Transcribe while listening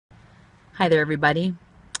Hi there, everybody.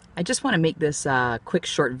 I just want to make this quick,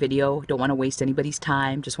 short video. Don't want to waste anybody's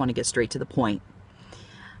time. Just want to get straight to the point.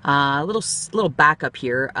 A little backup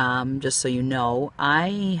here, just so you know.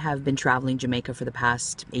 I have been traveling Jamaica for the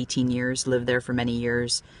past 18 years, lived there for many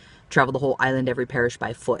years, traveled the whole island, every parish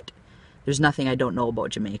by foot. There's nothing I don't know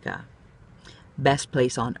about Jamaica. Best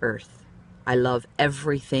place on earth. I love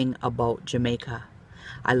everything about Jamaica.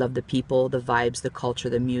 I love the people, the vibes, the culture,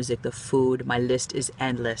 the music, the food. My list is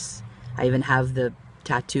endless. I even have the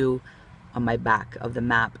tattoo on my back of the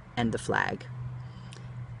map and the flag.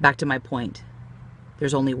 Back to my point.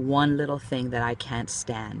 There's only one little thing that I can't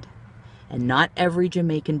stand. And not every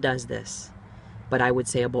Jamaican does this, but I would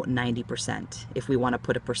say about 90% if we want to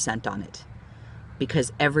put a percent on it.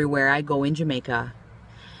 Because everywhere I go in Jamaica,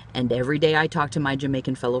 and every day I talk to my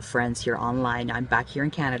Jamaican fellow friends here online, I'm back here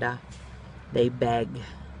in Canada, they beg.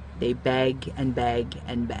 They beg and beg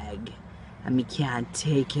and beg. And me can't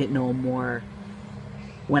take it no more.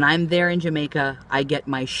 When I'm there in Jamaica, I get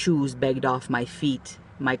my shoes begged off my feet,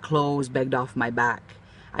 my clothes begged off my back.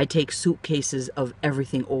 I take suitcases of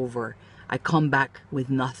everything over. I come back with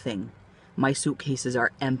nothing. My suitcases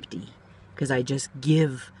are empty because I just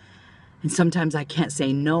give. And sometimes I can't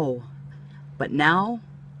say no. But now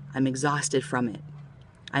I'm exhausted from it.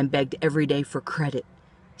 I'm begged every day for credit.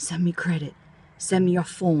 Send me credit. Send me your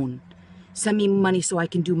phone. Send me money so I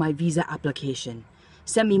can do my visa application.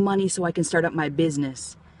 Send me money so I can start up my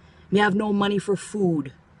business. Me have no money for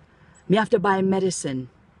food. Me have to buy medicine.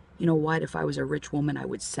 You know what? If I was a rich woman, I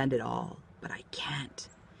would send it all. But I can't.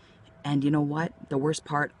 And you know what? The worst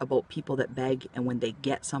part about people that beg and when they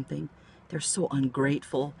get something, they're so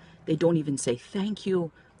ungrateful. They don't even say thank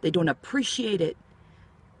you. They don't appreciate it.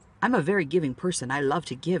 I'm a very giving person. I love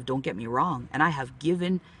to give, don't get me wrong. And I have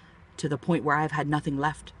given to the point where I've had nothing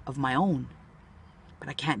left of my own. But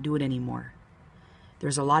I can't do it anymore.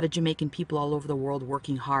 There's a lot of Jamaican people all over the world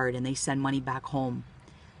working hard and they send money back home.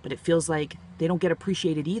 But it feels like they don't get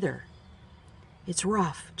appreciated either. It's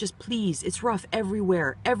rough. Just please, it's rough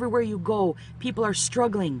everywhere. Everywhere you go, people are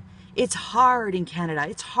struggling. It's hard in Canada.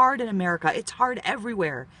 It's hard in America. It's hard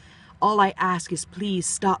everywhere. All I ask is please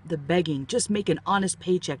stop the begging. Just make an honest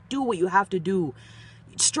paycheck. Do what you have to do.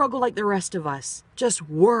 Struggle like the rest of us. Just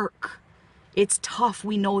work. It's tough.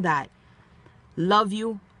 We know that. Love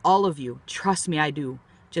you, all of you. Trust me, I do.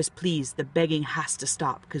 Just please, the begging has to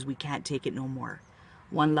stop because we can't take it no more.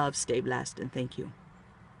 One love, stay blessed, and thank you.